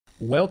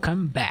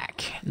Welcome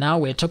back. Now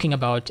we're talking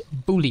about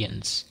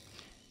Booleans.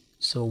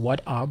 So what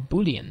are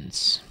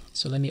Booleans?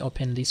 So let me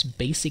open this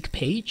basic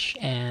page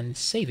and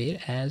save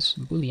it as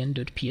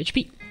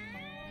boolean.php.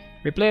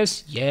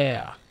 Replace,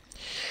 yeah.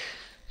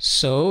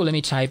 So let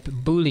me type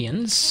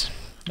Booleans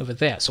over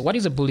there. So what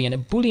is a Boolean? A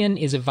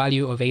Boolean is a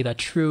value of either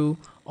true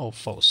or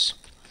false.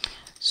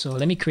 So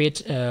let me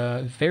create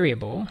a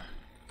variable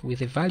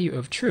with a value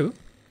of true.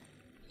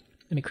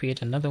 Let me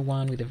create another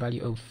one with a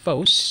value of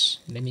false.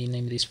 Let me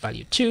name this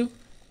value 2.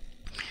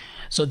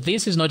 So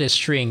this is not a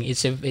string,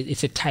 it's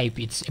a type,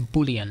 it's a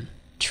Boolean,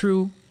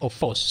 true or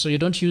false. So you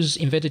don't use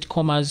inverted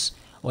commas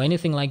or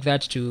anything like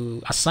that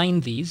to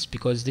assign these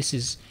because this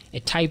is a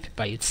type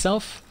by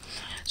itself.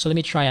 So let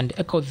me try and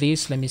echo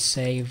this. Let me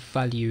say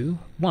value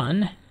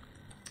 1.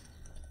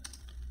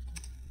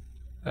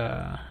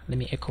 Let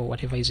me echo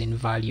whatever is in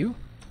value.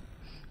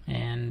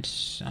 And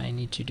I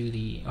need to do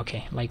the,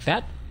 okay, like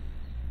that.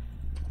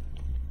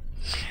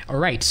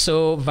 Alright,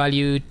 so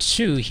value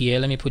 2 here,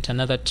 let me put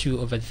another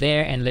 2 over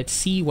there and let's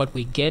see what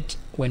we get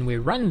when we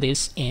run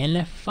this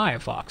in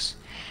Firefox.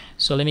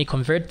 So let me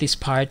convert this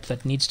part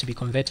that needs to be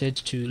converted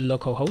to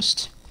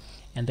localhost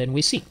and then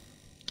we see.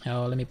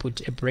 Let me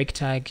put a break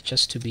tag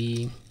just to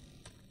be,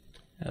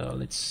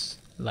 let's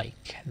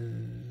like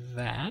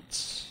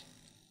that.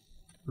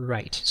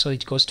 Right, so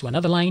it goes to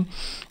another line.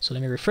 So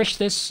let me refresh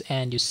this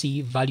and you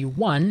see value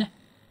 1,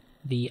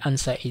 the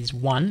answer is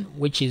 1,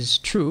 which is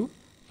true.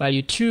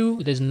 Value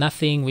 2, there's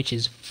nothing, which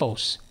is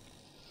false.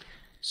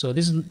 So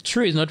this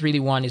true is not really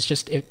 1, it's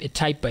just a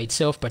type by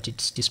itself, but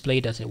it's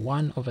displayed as a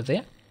 1 over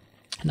there.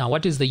 Now,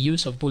 what is the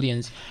use of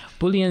Booleans?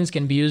 Booleans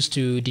can be used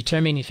to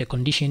determine if a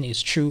condition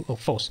is true or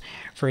false.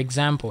 For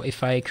example,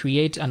 if I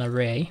create an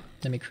array,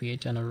 let me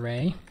create an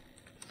array.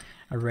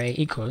 Array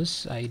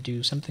equals, I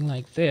do something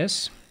like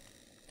this.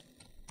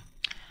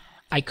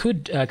 I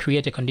could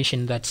create a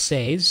condition that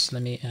says,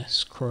 let me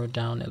scroll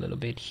down a little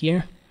bit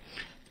here.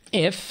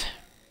 If,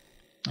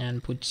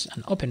 and put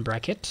an open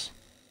bracket.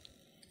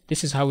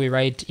 This is how we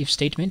write if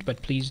statement,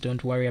 but please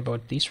don't worry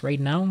about this right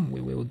now.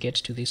 We will get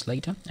to this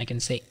later. I can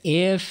say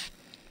if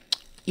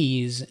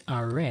is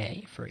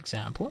array, for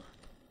example.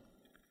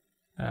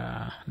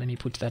 Let me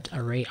put that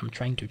array I'm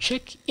trying to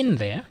check in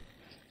there.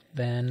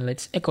 Then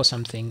let's echo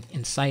something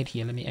inside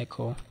here. Let me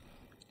echo,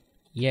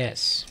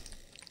 yes,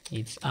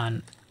 it's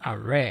an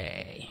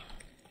array.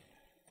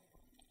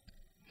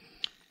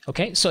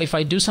 Okay, so if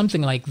I do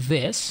something like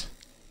this,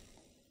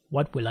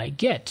 what will I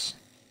get?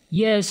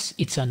 Yes,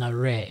 it's an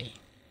array.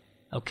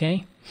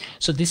 Okay,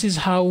 so this is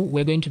how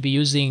we're going to be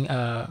using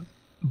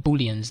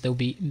Booleans. They'll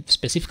be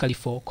specifically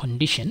for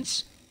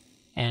conditions,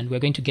 and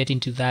we're going to get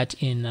into that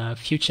in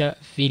future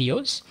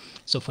videos.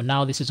 So for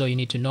now, this is all you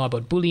need to know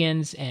about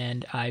Booleans,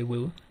 and I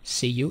will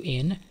see you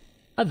in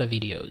other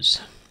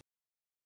videos.